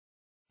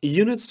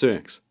Unit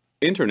 6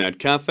 Internet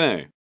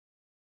Cafe.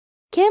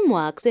 Kim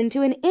walks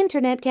into an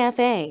internet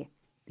cafe.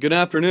 Good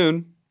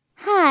afternoon.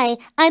 Hi,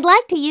 I'd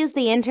like to use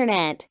the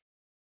internet.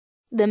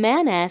 The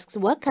man asks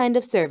what kind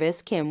of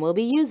service Kim will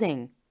be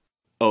using.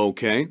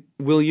 Okay.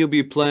 Will you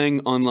be playing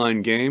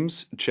online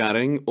games,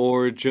 chatting,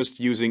 or just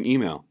using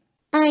email?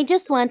 I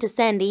just want to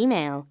send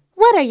email.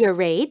 What are your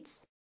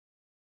rates?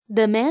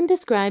 The man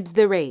describes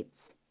the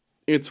rates.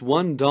 It's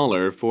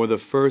 $1 for the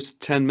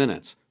first 10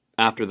 minutes.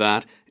 After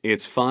that,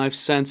 it's 5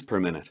 cents per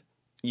minute.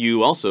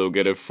 You also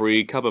get a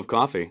free cup of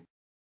coffee.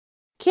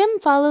 Kim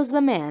follows the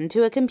man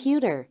to a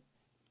computer.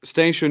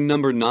 Station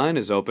number 9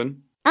 is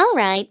open. All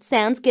right,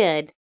 sounds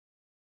good.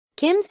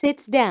 Kim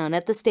sits down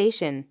at the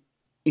station.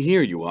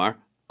 Here you are.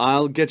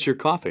 I'll get your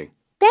coffee.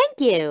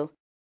 Thank you.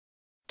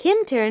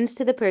 Kim turns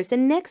to the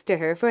person next to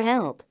her for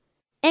help.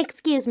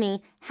 Excuse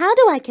me, how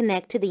do I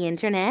connect to the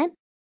internet?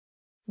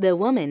 The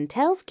woman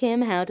tells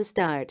Kim how to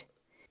start.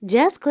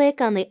 Just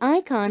click on the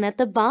icon at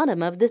the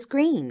bottom of the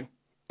screen.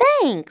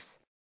 Thanks!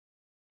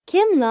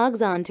 Kim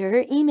logs on to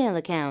her email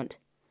account.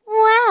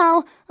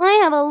 Wow, I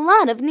have a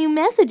lot of new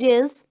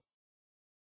messages.